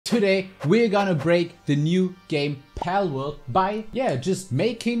Today we're gonna break the new game Palworld by, just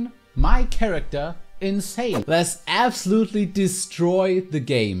making my character insane. Let's absolutely destroy the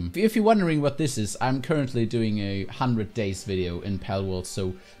game. If you're wondering what this is, I'm currently doing a 100 days video in Palworld,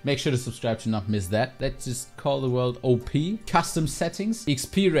 so make sure to subscribe to not miss that. Let's just call the world OP. Custom settings,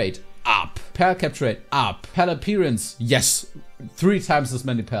 XP rate up, pal capture rate up, pal appearance, yes, 3 times as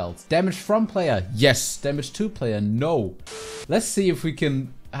many pals. Damage from player, yes, damage to player, no. Let's see if we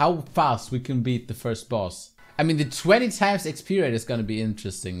can, how fast we can beat the first boss. I mean, the 20 times XP rate is gonna be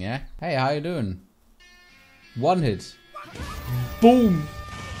interesting, yeah? Hey, how you doing? One hit. Boom!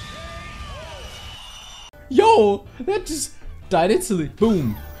 Yo! That just died instantly.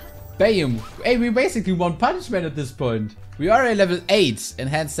 Boom! Bam! Hey, we basically won punishment at this point. We are at level 8.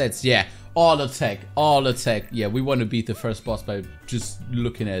 Enhanced stats, yeah. All attack, all attack. Yeah, we want to beat the first boss by just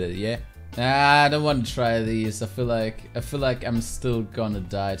looking at it, yeah? I don't want to try these. I feel like I'm still gonna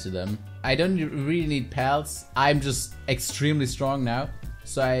die to them. I don't really need pals. I'm just extremely strong now.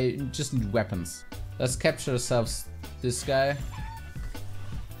 So I just need weapons. Let's capture ourselves this guy.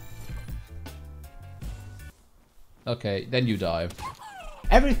 Okay, then you die.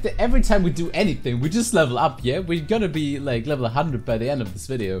 Every time we do anything, we just level up, yeah? We're gonna be like level 100 by the end of this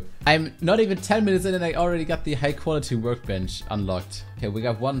video. I'm not even 10 minutes in and I already got the high quality workbench unlocked. Okay, we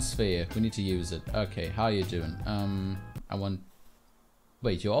got 1 sphere. We need to use it. Okay, how are you doing? I want...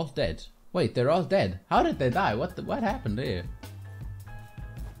 Wait, you're all dead. Wait, they're all dead. How did they die? What happened there?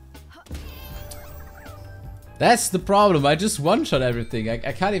 That's the problem. I just one-shot everything.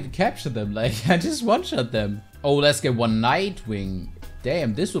 I can't even capture them. Like, I just one-shot them. Oh, let's get 1 Nightwing.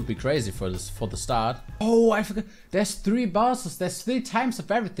 Damn, this would be crazy for the start. Oh, I forgot. There's 3 bosses. There's 3 times of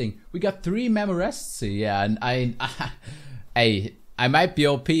everything. We got 3 Memoresci. Yeah, and I might be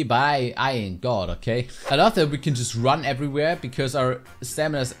OP, but I ain't God, okay? I love that we can just run everywhere because our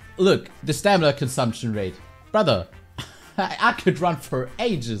stamina's... Look, the stamina consumption rate. Brother, I could run for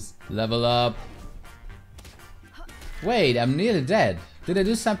ages. Level up. Wait, I'm nearly dead. Did I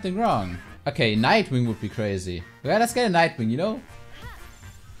do something wrong? Okay, Nightwing would be crazy. Okay, let's get a Nightwing, you know?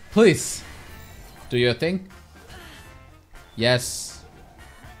 Please. Do your thing. Yes.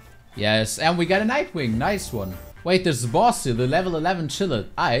 Yes, and we got a Nightwing. Nice one. Wait, there's a boss here, the level 11 chiller.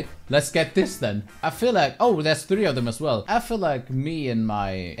 Alright, let's get this then. I feel like... Oh, there's 3 of them as well. I feel like me and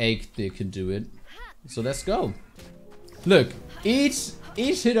my egg, they can do it. So let's go. Look, each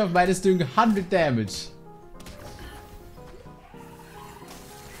hit of mine is doing 100 damage.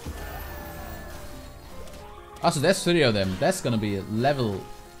 Also, there's 3 of them. That's gonna be a level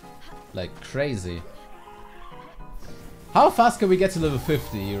like crazy. How fast can we get to level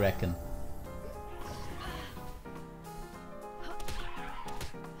 50, you reckon?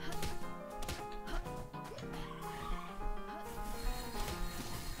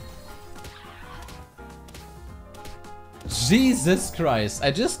 Jesus Christ,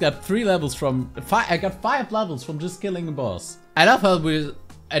 I just got 3 levels from... I got 5 levels from just killing a boss. I love how we're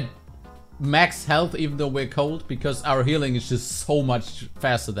at max health even though we're cold, because our healing is just so much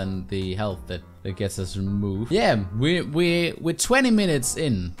faster than the health that gets us removed. Yeah, we're 20 minutes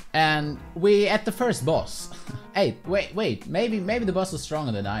in and we're at the first boss. Hey, wait, maybe the boss is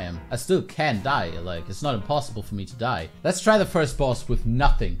stronger than I am. I still can't die, like it's not impossible for me to die. Let's try the first boss with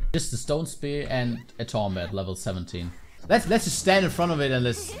nothing. Just a stone spear and a torment level 17. Let's just stand in front of it and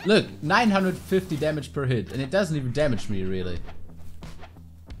let's... Look, 950 damage per hit and it doesn't even damage me really.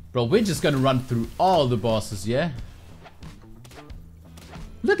 Bro, we're just gonna run through all the bosses, yeah?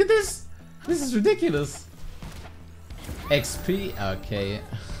 Look at this! This is ridiculous. XP, okay.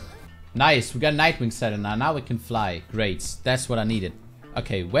 Nice, we got Nightwing set now. Now we can fly. Great, that's what I needed.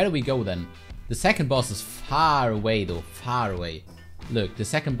 Okay, where do we go then? The second boss is far away though, far away. Look, the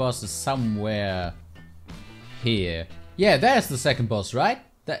second boss is somewhere here. Yeah, there's the second boss, right?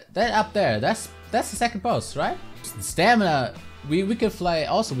 That up there, that's the second boss, right? The stamina... We can fly,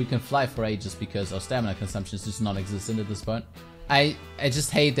 also we can fly for ages because our stamina consumption is just non-existent at this point. I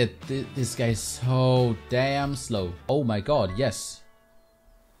just hate that this guy is so damn slow. Oh my god, yes.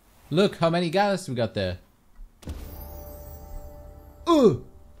 Look how many guys we got there.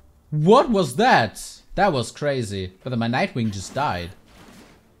 What was that? That was crazy. But then my Nightwing just died.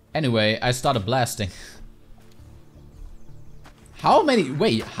 Anyway, I started blasting. How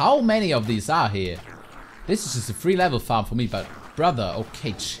many of these are here? This is just a free level farm for me, but brother,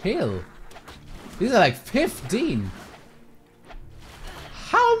 okay, chill. These are like 15.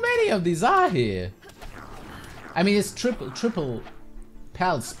 How many of these are here? I mean, it's triple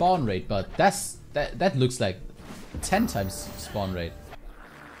pal spawn rate, but that looks like 10 times spawn rate.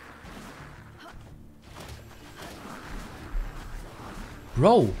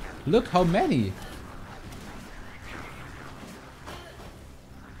 Bro, look how many.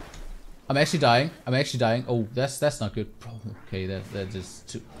 I'm actually dying. I'm actually dying. Oh, that's not good. Bro, okay, that is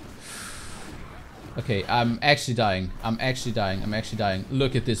too... Okay, I'm actually dying. I'm actually dying. I'm actually dying.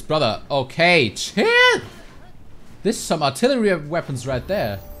 Look at this, brother. Okay, chill. This is some artillery weapons right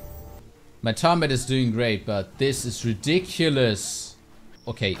there. My teammate is doing great, but this is ridiculous.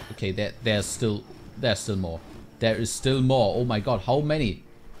 Okay, okay, there's still more. There is still more. Oh my god, how many?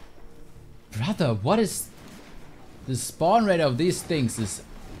 Brother, what is... The spawn rate of these things is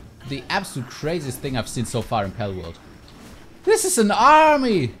the absolute craziest thing I've seen so far in Palworld. This is an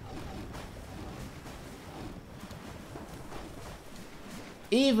army!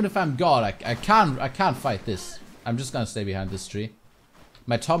 Even if I'm God, I can't fight this. I'm just gonna stay behind this tree.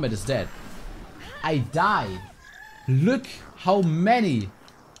 My teammate is dead. I died. Look how many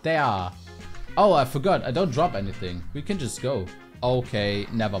there are. Oh, I forgot. I don't drop anything. We can just go. Okay,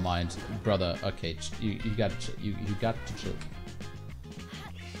 never mind, brother. Okay, you gotta chill. You got to chill.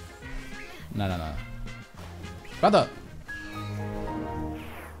 No, brother.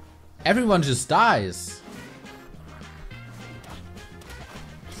 Everyone just dies.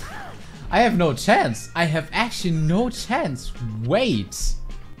 I have no chance. I have actually no chance. Wait.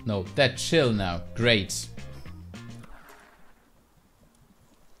 No, that chill now. Great.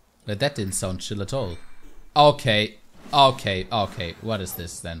 But that didn't sound chill at all. Okay. Okay. Okay. What is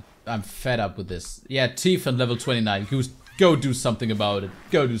this then? I'm fed up with this. Yeah, Teeth on level 29. Go do something about it.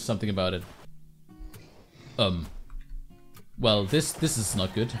 Go do something about it. Well, this is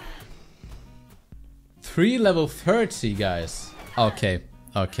not good. 3 level 30, guys. Okay.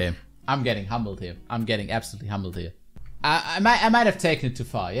 Okay. I'm getting humbled here. I'm getting absolutely humbled here. I might have taken it too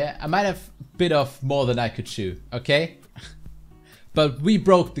far, yeah? I might have bit off more than I could chew, okay? But we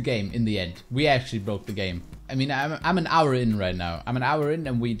broke the game in the end. We actually broke the game. I mean, I'm an hour in right now. I'm an hour in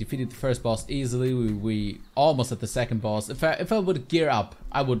and we defeated the first boss easily. We almost at the second boss. If I would gear up,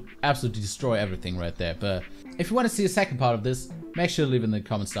 I would absolutely destroy everything right there. But if you want to see a second part of this, make sure to leave it in the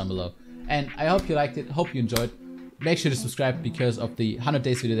comments down below. And I hope you liked it. Hope you enjoyed. Make sure to subscribe because of the 100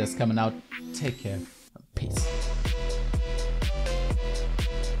 days video that's coming out. Take care. Peace.